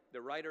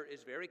 The writer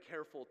is very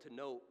careful to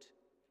note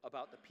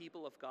about the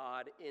people of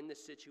God in the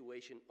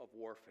situation of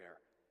warfare.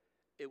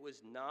 It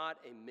was not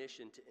a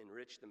mission to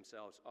enrich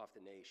themselves off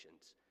the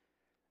nations.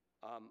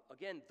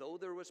 Again, though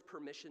there was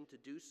permission to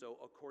do so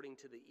according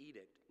to the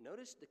edict,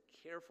 notice the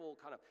careful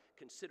kind of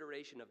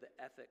consideration of the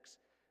ethics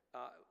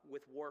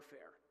with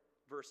warfare.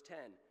 Verse 10,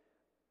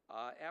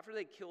 after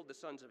they killed the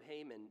sons of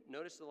Haman,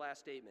 notice the last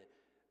statement,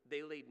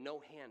 they laid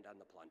no hand on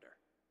the plunder.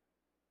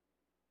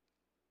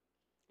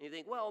 And you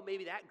think, well,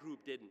 maybe that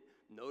group didn't.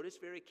 Notice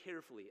very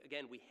carefully,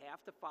 again, we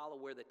have to follow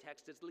where the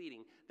text is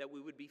leading, that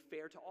we would be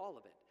fair to all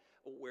of it.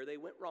 Where they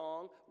went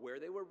wrong, where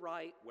they were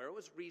right, where it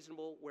was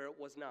reasonable, where it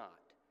was not.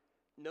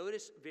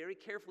 Notice very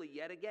carefully,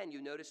 yet again,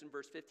 you notice in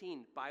verse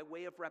 15, by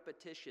way of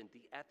repetition,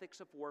 the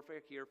ethics of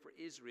warfare here for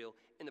Israel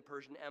in the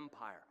Persian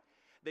Empire.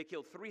 They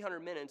killed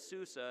 300 men in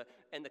Susa,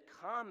 and the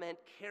comment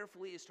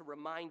carefully is to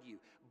remind you,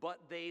 but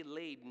they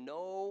laid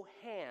no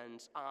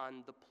hands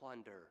on the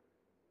plunder.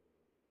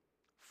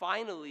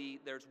 Finally,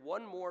 there's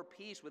one more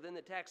piece within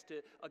the text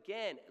to,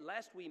 again,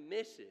 lest we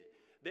miss it.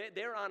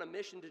 They're on a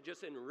mission to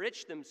just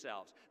enrich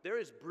themselves. They're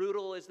as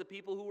brutal as the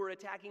people who were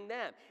attacking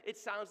them. It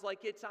sounds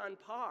like it's on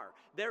par.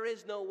 There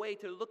is no way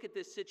to look at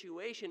this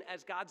situation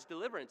as God's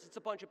deliverance. It's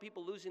a bunch of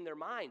people losing their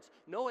minds.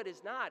 No, it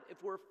is not,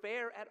 if we're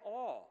fair at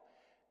all.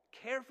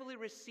 Carefully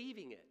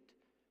receiving it.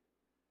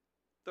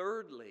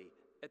 Thirdly,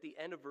 at the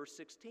end of verse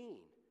 16,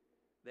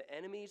 the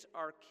enemies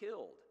are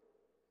killed.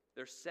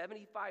 There's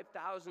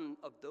 75,000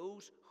 of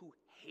those who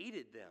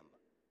hated them.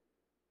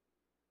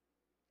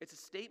 It's a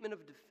statement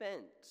of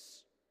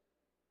defense.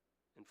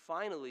 And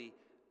finally,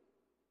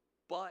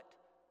 but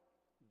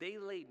they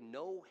laid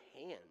no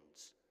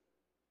hands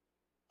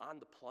on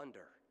the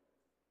plunder.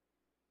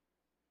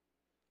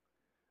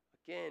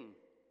 Again,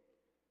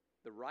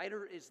 the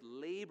writer is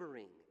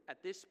laboring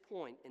at this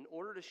point in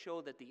order to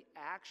show that the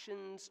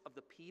actions of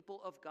the people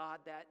of God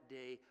that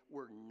day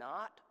were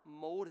not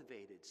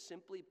motivated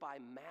simply by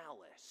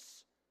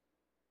malice,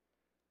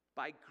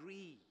 by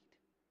greed,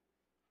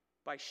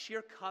 by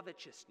sheer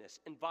covetousness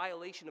and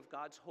violation of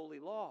God's holy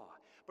law,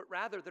 but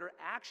rather their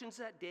actions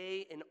that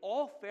day, in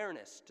all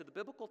fairness to the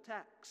biblical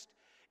text,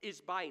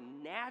 is by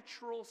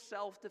natural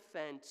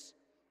self-defense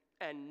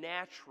and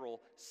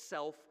natural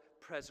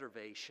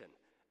self-preservation.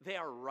 They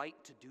are right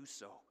to do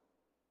so.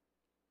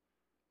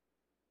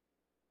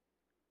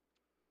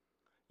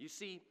 You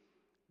see,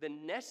 the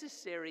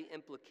necessary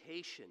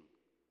implication,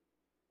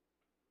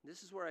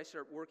 this is where I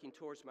start working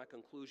towards my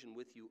conclusion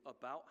with you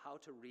about how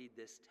to read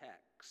this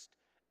text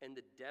and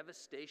the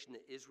devastation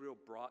that Israel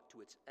brought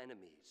to its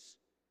enemies.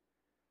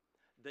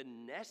 The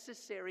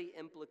necessary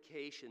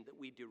implication that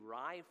we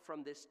derive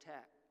from this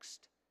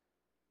text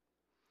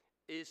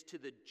is to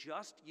the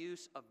just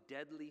use of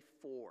deadly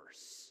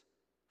force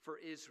for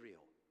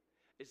Israel,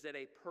 is that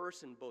a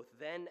person both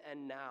then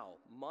and now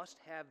must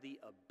have the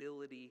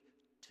ability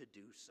to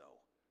do so.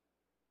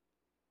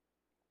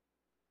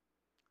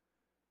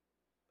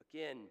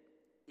 Again,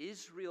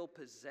 Israel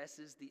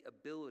possesses the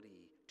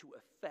ability to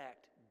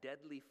effect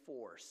deadly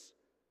force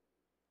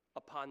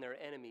upon their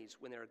enemies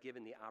when they are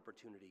given the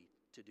opportunity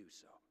to do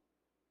so.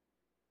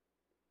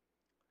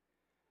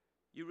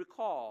 You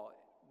recall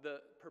the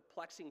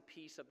perplexing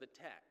piece of the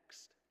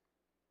text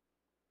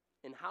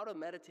and how to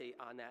meditate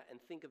on that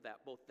and think of that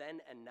both then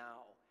and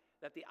now,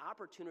 that the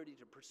opportunity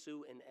to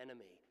pursue an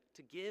enemy,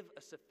 to give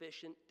a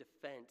sufficient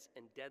defense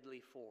and deadly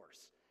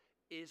force,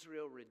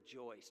 Israel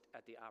rejoiced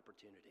at the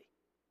opportunity.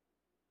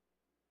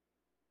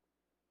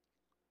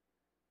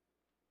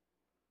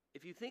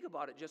 If you think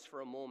about it just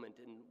for a moment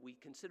and we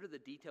consider the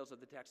details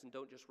of the text and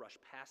don't just rush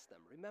past them,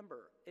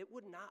 remember, it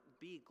would not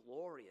be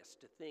glorious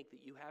to think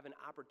that you have an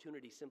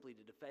opportunity simply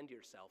to defend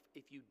yourself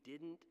if you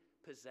didn't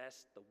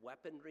possess the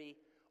weaponry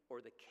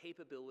or the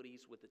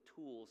capabilities with the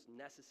tools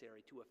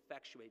necessary to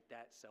effectuate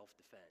that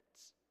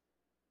self-defense.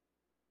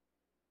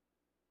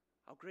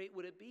 How great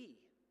would it be?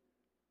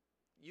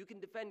 You can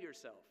defend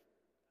yourself.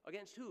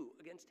 Against who?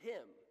 Against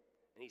him.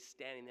 And he's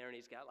standing there and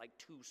he's got like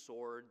 2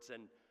 swords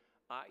and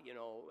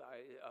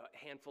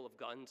a handful of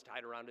guns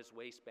tied around his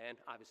waistband.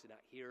 Obviously not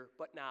here,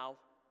 but now.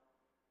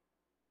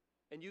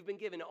 And you've been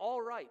given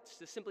all rights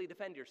to simply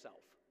defend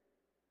yourself.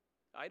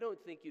 I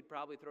don't think you'd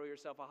probably throw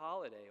yourself a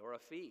holiday or a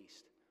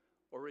feast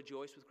or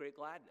rejoice with great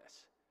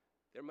gladness.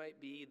 There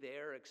might be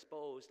there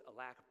exposed a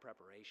lack of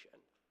preparation.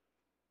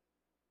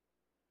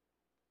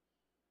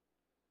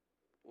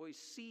 What we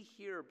see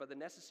here by the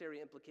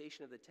necessary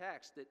implication of the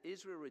text that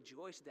Israel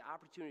rejoiced at the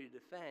opportunity to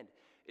defend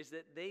is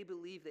that they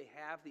believe they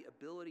have the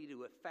ability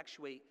to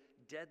effectuate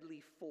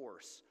deadly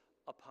force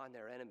upon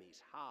their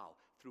enemies. How?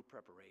 Through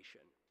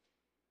preparation.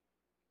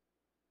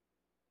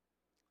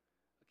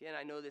 Again,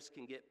 I know this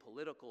can get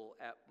political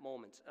at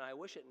moments, and I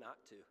wish it not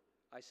to.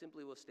 I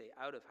simply will stay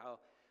out of how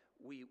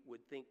we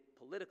would think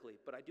politically,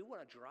 but I do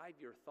want to drive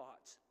your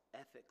thoughts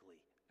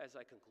ethically as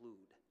I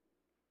conclude.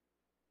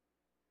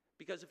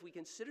 Because if we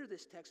consider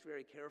this text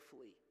very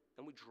carefully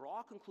and we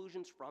draw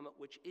conclusions from it,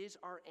 which is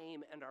our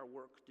aim and our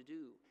work to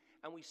do,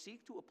 and we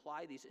seek to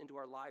apply these into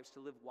our lives to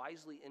live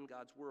wisely in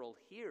God's world,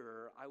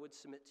 here I would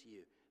submit to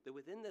you that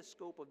within the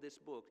scope of this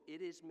book,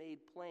 it is made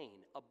plain,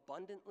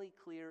 abundantly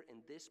clear in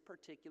this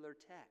particular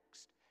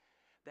text,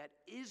 that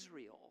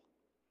Israel,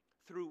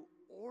 through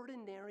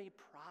ordinary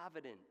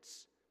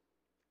providence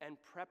and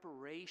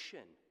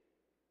preparation,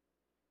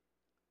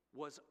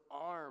 was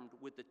armed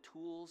with the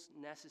tools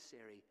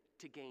necessary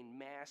to gain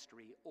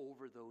mastery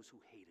over those who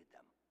hated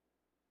them.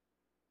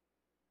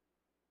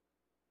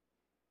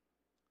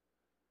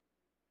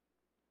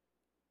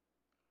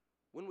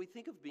 When we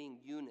think of being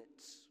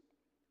units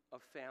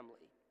of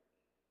family,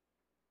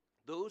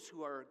 those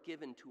who are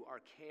given to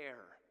our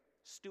care,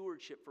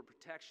 stewardship for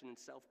protection and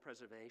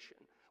self-preservation,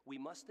 we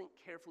must think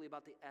carefully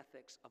about the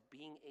ethics of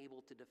being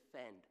able to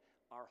defend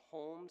our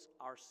homes,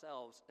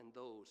 ourselves, and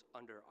those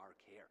under our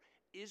care.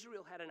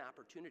 Israel had an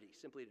opportunity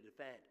simply to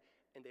defend,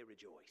 and they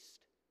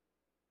rejoiced.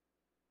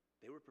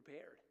 They were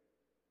prepared.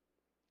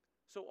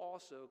 So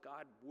also,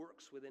 God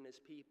works within his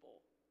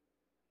people,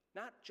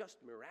 not just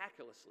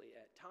miraculously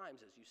at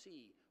times, as you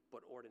see,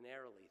 but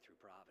ordinarily through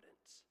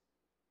providence.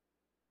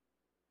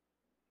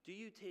 Do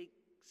you take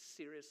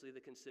seriously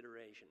the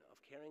consideration of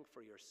caring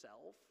for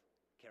yourself,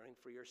 caring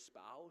for your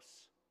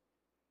spouse,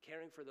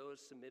 caring for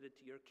those submitted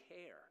to your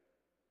care,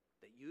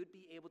 that you'd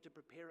be able to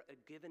prepare a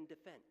given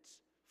defense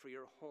for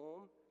your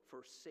home,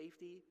 for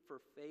safety, for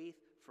faith,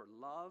 for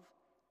love,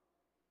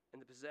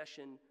 and the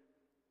possession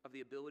of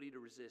the ability to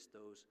resist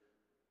those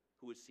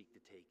who would seek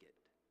to take it?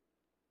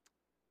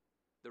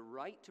 The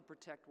right to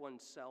protect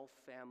oneself,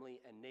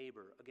 family, and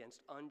neighbor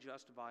against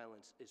unjust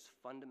violence is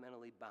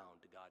fundamentally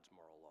bound to God's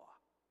moral law.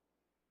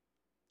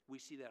 We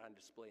see that on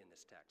display in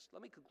this text.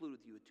 Let me conclude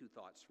with you with two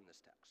thoughts from this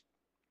text.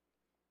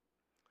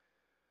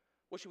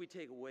 What should we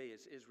take away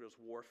as Israel's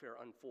warfare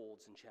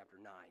unfolds in chapter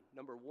 9?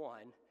 Number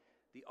one,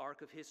 the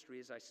arc of history,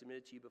 as I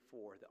submitted to you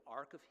before, the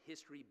arc of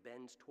history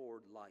bends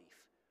toward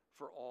life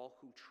for all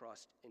who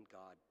trust in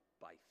God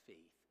by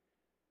faith.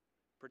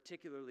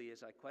 Particularly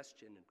as I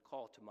question and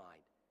call to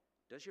mind,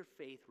 does your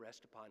faith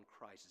rest upon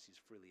Christ as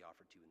he's freely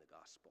offered to you in the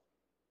gospel?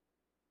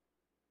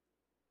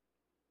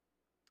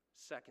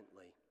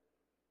 Secondly,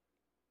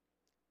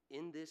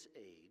 in this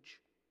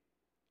age,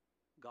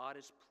 God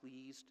is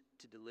pleased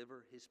to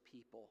deliver his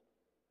people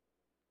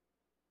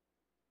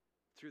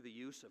through the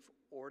use of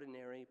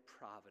ordinary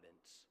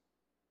providence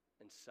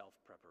and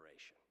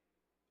self-preparation.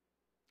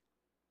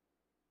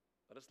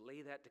 Let us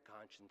lay that to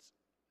conscience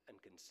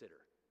and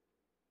consider.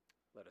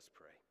 Let us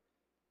pray.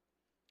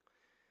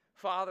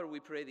 Father, we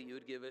pray that you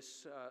would give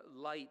us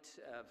light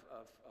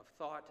of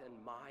thought and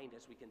mind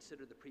as we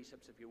consider the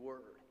precepts of your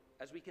word,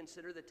 as we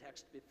consider the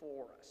text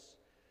before us.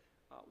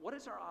 What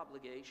is our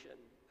obligation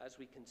as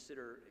we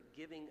consider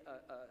giving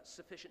a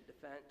sufficient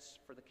defense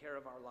for the care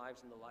of our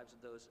lives and the lives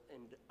of those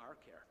in our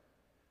care?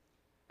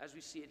 As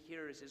we see it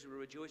here, as Israel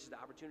rejoices the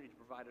opportunity to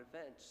provide a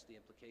defense, the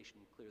implication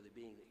clearly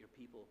being that your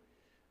people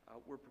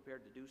were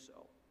prepared to do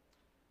so.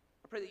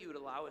 I pray that you would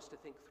allow us to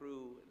think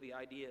through the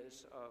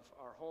ideas of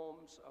our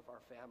homes, of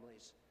our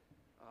families,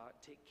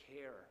 take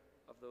care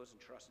of those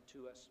entrusted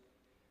to us,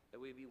 that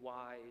we be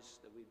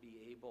wise, that we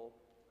be able.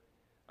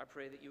 I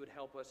pray that you would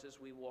help us as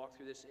we walk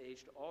through this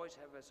age to always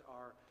have as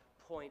our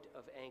point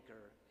of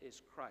anchor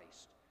is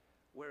Christ,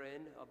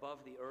 wherein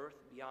above the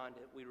earth, beyond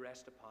it, we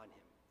rest upon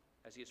him,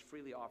 as he is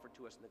freely offered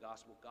to us in the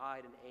gospel.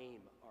 Guide and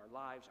aim our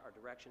lives, our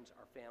directions,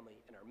 our family,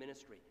 and our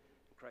ministry.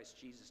 In Christ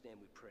Jesus' name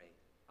we pray.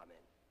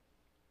 Amen.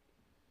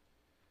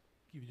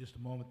 Give you just a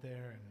moment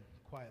there and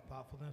quiet thoughtfulness.